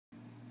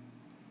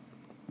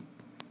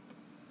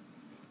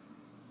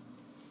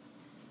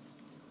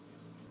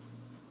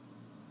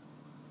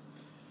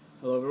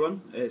Hello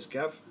everyone, it's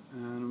Gav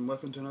and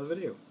welcome to another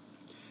video.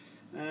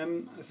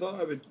 I thought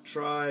I would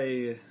try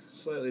a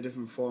slightly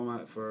different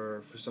format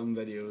for some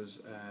videos,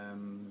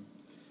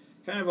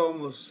 kind of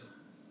almost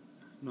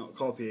not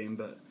copying,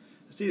 but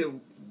I see that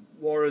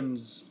Warren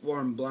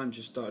Blanch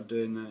has started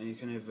doing that. He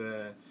kind of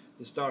the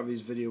start of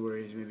his video where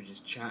he's maybe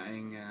just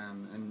chatting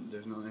and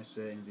there's not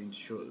necessarily anything to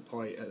show at the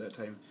point at that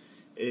time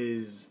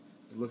is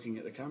looking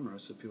at the camera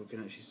so people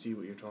can actually see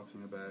what you're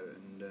talking about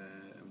and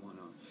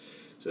whatnot.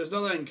 So it's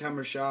not that I'm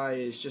camera shy,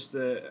 it's just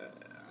that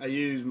I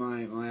use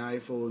my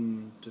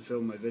iPhone to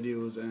film my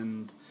videos,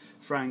 and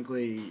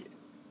frankly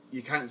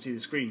you can't see the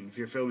screen if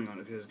you're filming on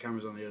it because the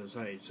camera's on the other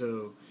side,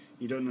 so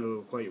you don't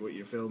know quite what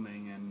you're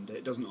filming and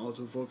it doesn't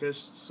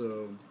autofocus,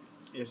 so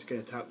you have to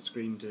kind of tap the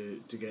screen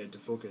to get it to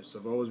focus. So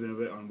I've always been a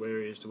bit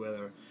unwary as to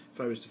whether if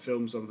I was to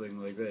film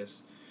something like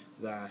this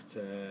that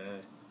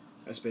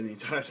I spend the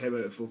entire time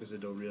out of focus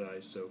and don't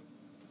realise. So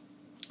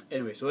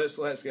anyway, so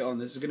let's get on.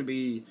 This is going to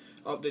be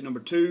update number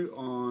 2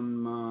 on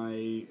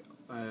my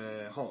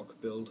Hawk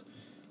build.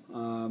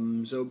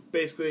 So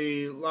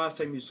basically, last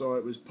time you saw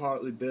it was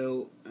partly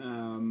built,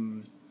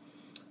 and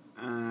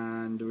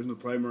there was no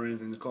primer or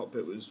anything. The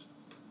cockpit was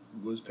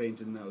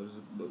painted, and that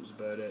was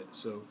about it.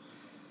 So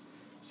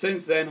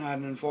since then, I had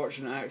an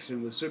unfortunate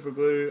accident with super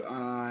glue.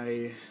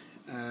 I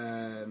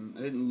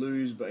didn't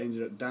lose, but I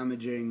ended up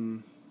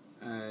damaging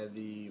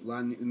the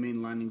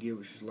main landing gear,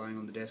 which was lying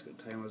on the desk at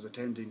the time. I was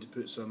attempting to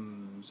put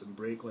some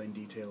brake line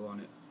detail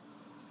on it,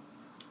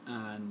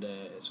 and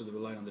so they were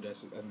lying on the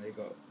desk, and they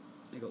got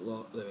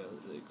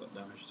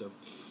damaged.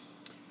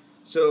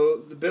 So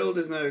the build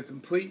is now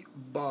complete,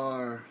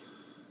 bar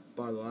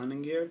the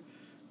landing gear,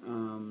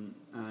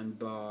 and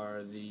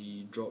bar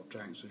the drop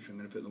tanks, which I'm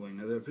going to put in the wing.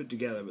 Now they're put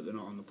together, but they're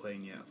not on the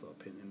plane yet. I thought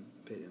I'd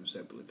paint them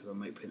separately because I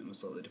might paint them a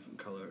slightly different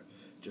colour,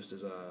 just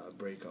as a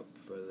break-up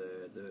for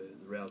the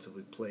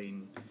relatively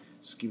plain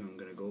scheme I'm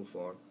going to go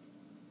for.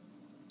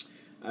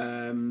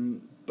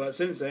 But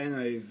since then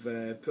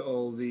I've put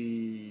all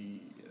the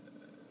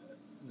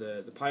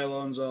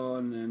pylons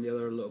on and the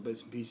other little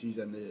bits and pieces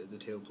and the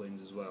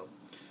tailplanes as well.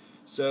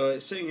 So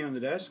it's sitting here on the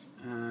desk,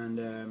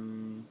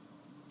 and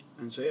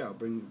so yeah, I'll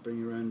bring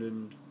you around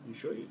and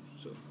show you.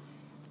 So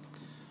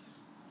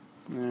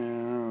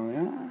there we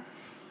are.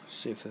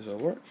 See if this will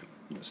work.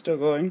 It's still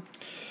going.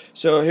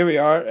 So here we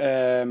are.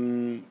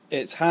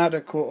 It's had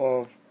a coat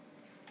of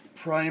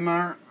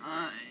primer.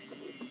 I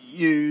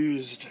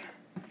used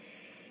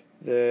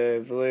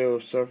the Vallejo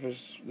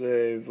surface,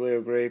 the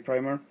Vallejo grey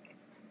primer,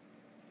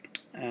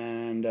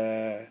 and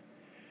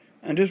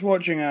I'm just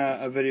watching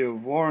a video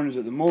of Warren's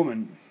at the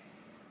moment.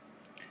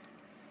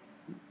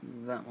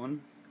 That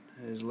one,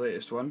 his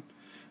latest one,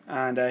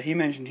 and he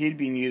mentioned he'd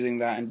been using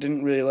that and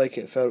didn't really like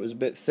it. Felt it was a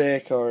bit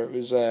thick, or it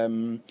was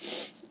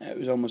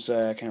almost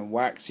kind of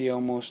waxy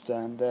almost,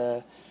 and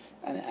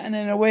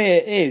in a way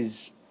it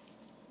is.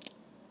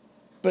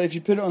 But if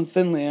you put it on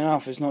thinly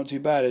enough, it's not too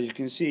bad. As you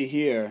can see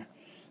here,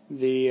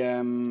 the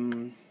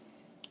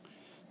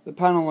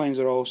panel lines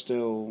are all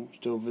still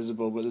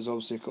visible, but there's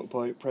obviously a coat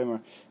of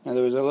primer. Now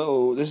there was a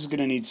little. This is going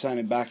to need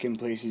sanded back in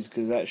places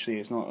because actually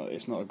it's not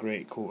a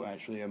great coat.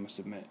 Actually, I must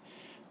admit.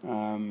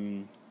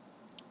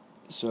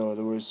 So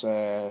there was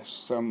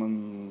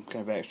some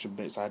kind of extra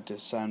bits I had to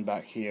sand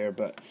back here,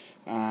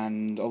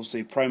 and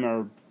obviously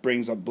primer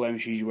brings up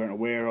blemishes you weren't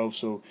aware of,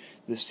 so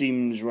the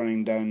seams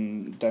running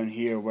down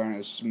here weren't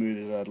as smooth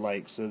as I'd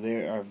like. So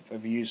there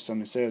I've used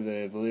some, instead of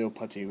the Vallejo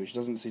putty, which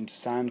doesn't seem to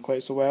sand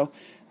quite so well,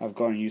 I've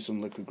gone and used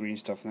some liquid green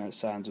stuff, and that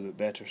sands a bit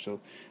better.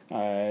 So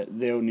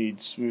they'll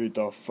need smoothed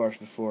off first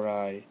before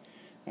I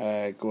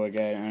go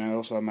again. And I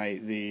also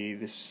might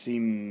the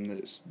seam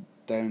that's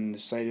down the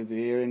side of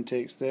the air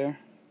intakes there.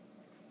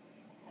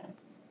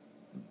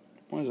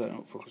 Why is that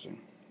not focusing?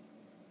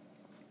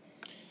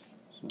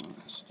 So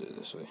let's do it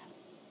this way.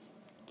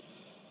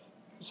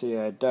 So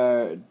yeah,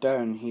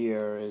 down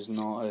here is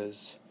not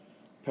as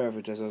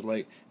perfect as I would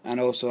like, and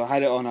also I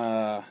had it on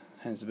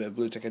hence a bit of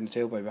blue tick in the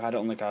tailpipe. I had it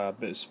on like a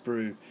bit of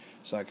sprue,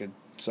 so I could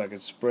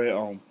spray it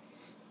on,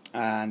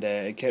 and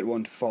it kept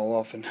wanting to fall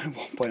off. And at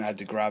one point I had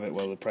to grab it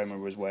while the primer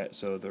was wet,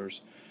 so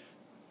there's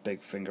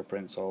big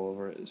fingerprints all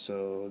over it.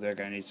 So they're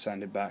going to need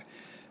sanded back.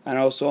 And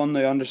also on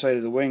the underside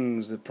of the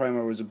wings, the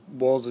primer was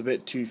a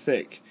bit too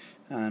thick,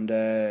 and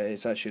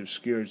it's actually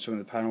obscured some of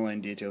the panel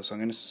line detail. So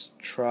I'm going to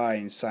try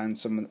and sand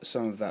some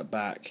of that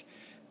back,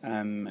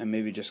 and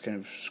maybe just kind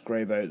of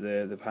scrape out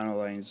the panel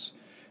lines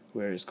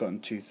where it's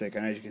gotten too thick.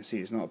 And as you can see,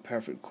 it's not a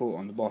perfect coat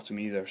on the bottom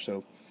either.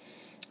 So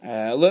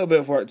a little bit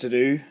of work to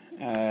do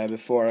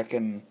before I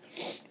can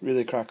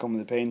really crack on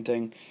with the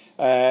painting.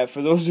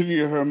 For those of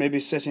you who are maybe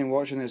sitting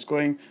watching this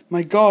going,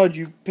 "My God,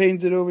 you've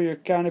painted over your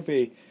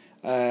canopy,"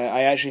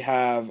 I actually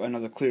have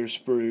another clear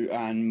sprue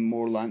and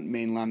more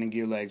main landing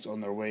gear legs on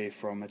their way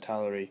from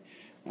Italeri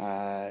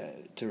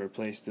to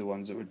replace the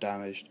ones that were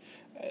damaged.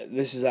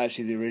 This is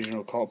actually the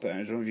original cockpit,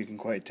 and I don't know if you can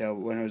quite tell,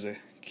 but when I was a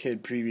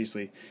kid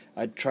previously,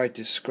 I tried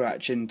to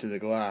scratch into the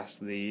glass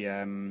the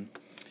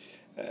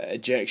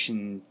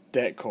ejection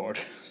deck cord,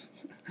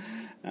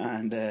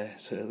 and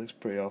so it looks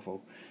pretty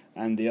awful.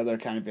 and the other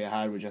canopy I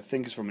had, which I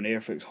think is from an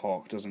Airfix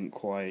Hawk, doesn't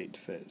quite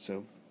fit.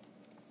 So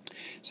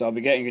I'll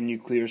be getting a new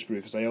clear sprue,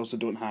 because I also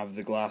don't have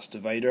the glass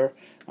divider,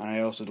 and I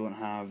also don't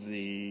have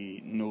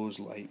the nose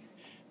light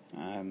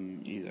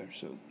either.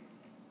 So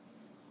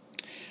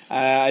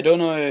I don't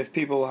know if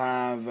people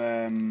have.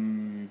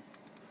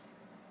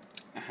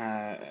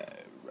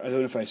 I don't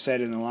know if I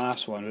said in the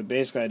last one, but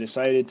basically I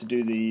decided to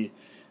do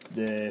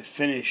the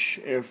Finnish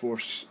Air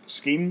Force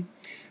scheme,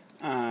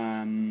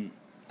 and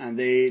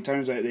it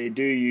turns out they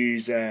do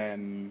use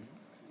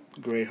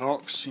grey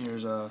Hawks.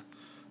 Here's a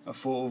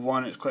photo of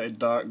one. It's quite a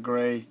dark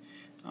grey,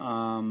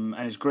 and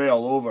it's grey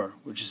all over,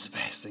 which is the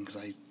best thing, because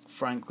I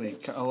frankly,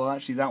 well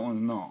actually that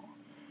one's not.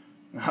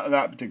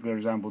 That particular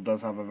example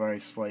does have a very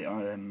slight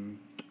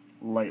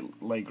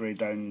light grey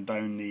down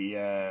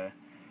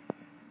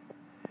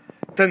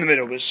the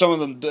middle, but some of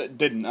them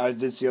didn't. I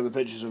did see other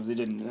pictures of they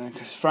didn't.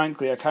 Because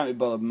frankly, I can't be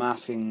bothered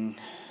masking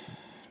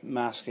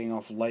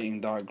off lighting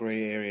dark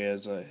grey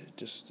areas. I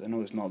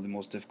know it's not the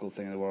most difficult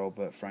thing in the world,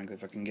 but frankly,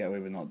 if I can get away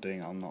with not doing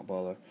it, I'll not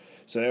bother.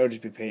 So it'll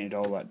just be painted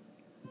all that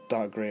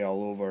dark grey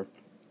all over,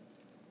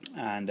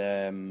 and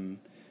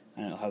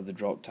it'll have the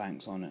drop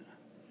tanks on it,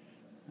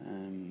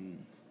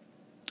 and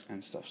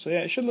stuff. So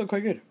yeah, it should look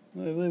quite good. A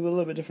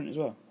little bit different as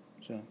well.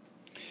 So.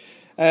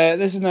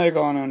 This has now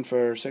gone on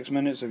for 6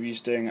 minutes of you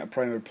staring at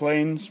primered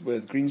planes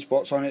with green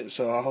spots on it,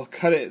 so I'll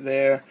cut it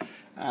there.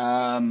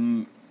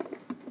 I've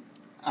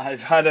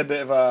had a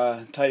bit of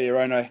a tidy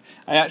around. I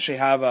actually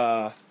have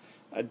a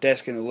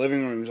desk in the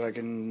living room, so I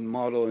can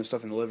model and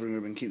stuff in the living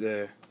room and keep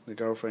the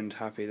girlfriend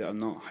happy that I'm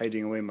not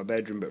hiding away in my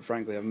bedroom, but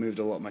frankly I've moved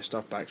a lot of my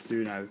stuff back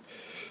through now,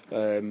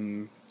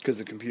 because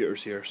the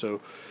computer's here.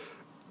 So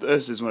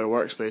this is my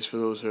workspace for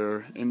those who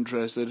are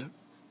interested.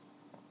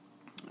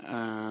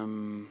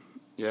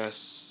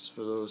 Yes,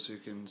 for those who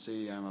can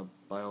see, I'm a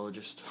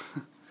biologist.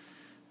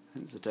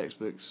 It's the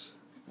textbooks,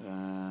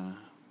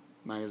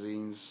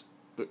 magazines,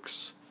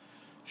 books,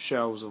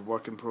 shelves of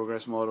work in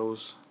progress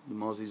models, the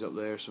Mozzies up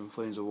there, some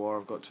Flames of War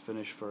I've got to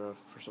finish for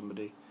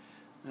somebody,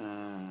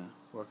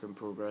 work in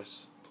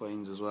progress,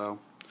 planes as well,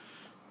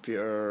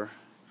 computer,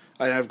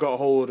 and I've got a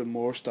whole load of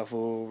more stuff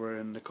over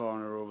in the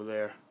corner over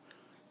there,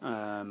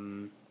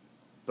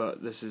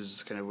 but this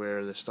is kind of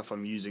where the stuff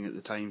I'm using at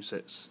the time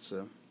sits.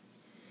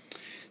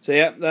 So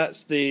yeah,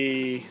 that's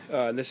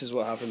this is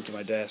what happened to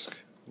my desk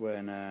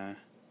when my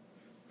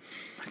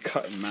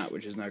cutting mat,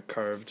 which is now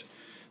curved,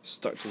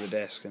 stuck to the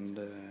desk and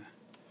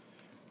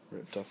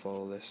ripped off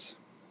all this.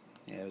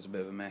 Yeah, it was a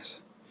bit of a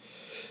mess.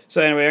 So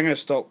anyway, I'm going to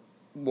stop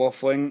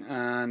waffling,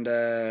 and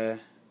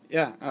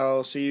yeah,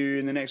 I'll see you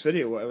in the next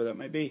video, whatever that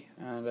might be.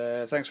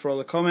 And thanks for all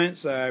the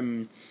comments.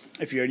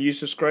 If you're a new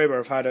subscriber,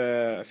 I've had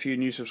a few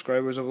new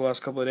subscribers over the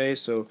last couple of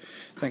days, so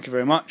thank you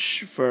very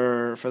much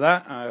for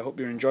that. I hope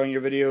you're enjoying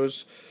your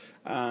videos.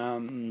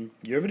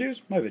 Your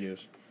videos? My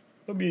videos.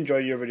 Hope you enjoy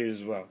your videos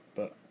as well,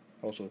 but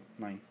also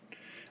mine.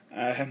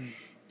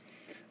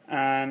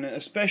 And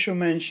a special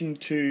mention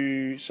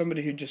to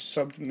somebody who just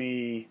subbed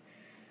me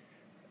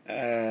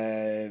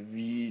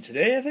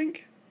today, I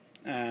think.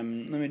 Let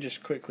me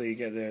just quickly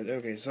get there.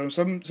 Okay, so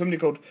somebody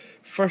called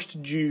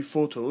First Due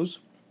Photos,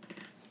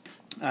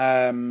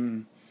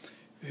 who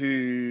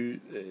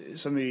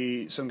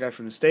some guy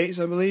from the States,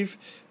 I believe,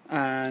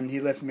 and he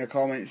left me a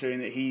comment saying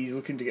that he's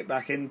looking to get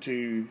back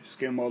into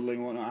scale modelling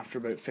and whatnot after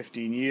about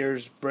 15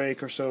 years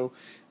break or so,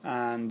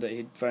 and that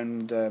he'd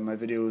found my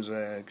videos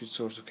a good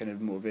source of kind of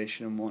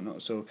motivation and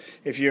whatnot. So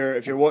if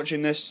you're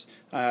watching this,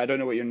 I don't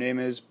know what your name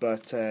is,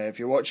 but if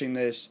you're watching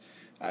this,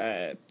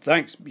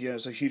 thanks. Yeah,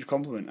 it's a huge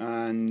compliment,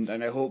 and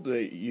I hope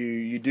that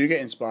you do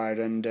get inspired,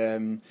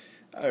 and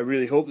I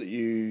really hope that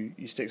you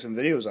stick some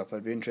videos up.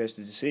 I'd be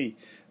interested to see.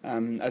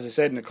 As I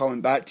said in the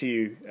comment back to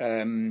you,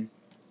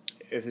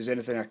 if there's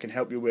anything I can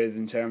help you with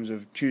in terms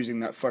of choosing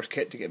that first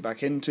kit to get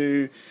back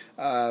into,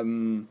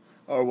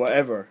 or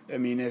whatever. I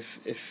mean,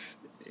 if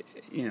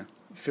you know,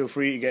 feel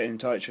free to get in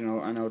touch,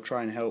 and I'll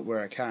try and help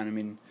where I can. I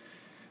mean,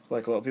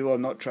 like a lot of people,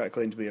 I'm not trying to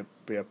claim to be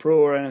a pro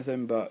or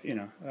anything, but you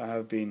know, I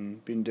have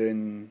been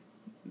doing.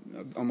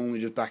 I'm only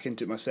just back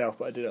into it myself,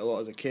 but I did it a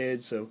lot as a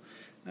kid, so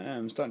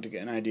I'm starting to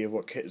get an idea of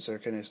what kits are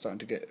kind of starting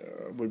to get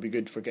would be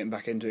good for getting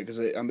back into it, because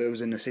I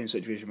was in the same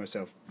situation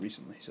myself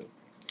recently. So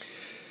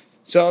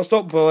I'll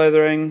stop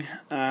blathering.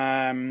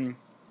 Thank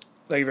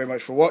you very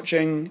much for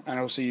watching, and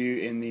I'll see you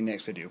in the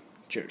next video.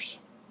 Cheers.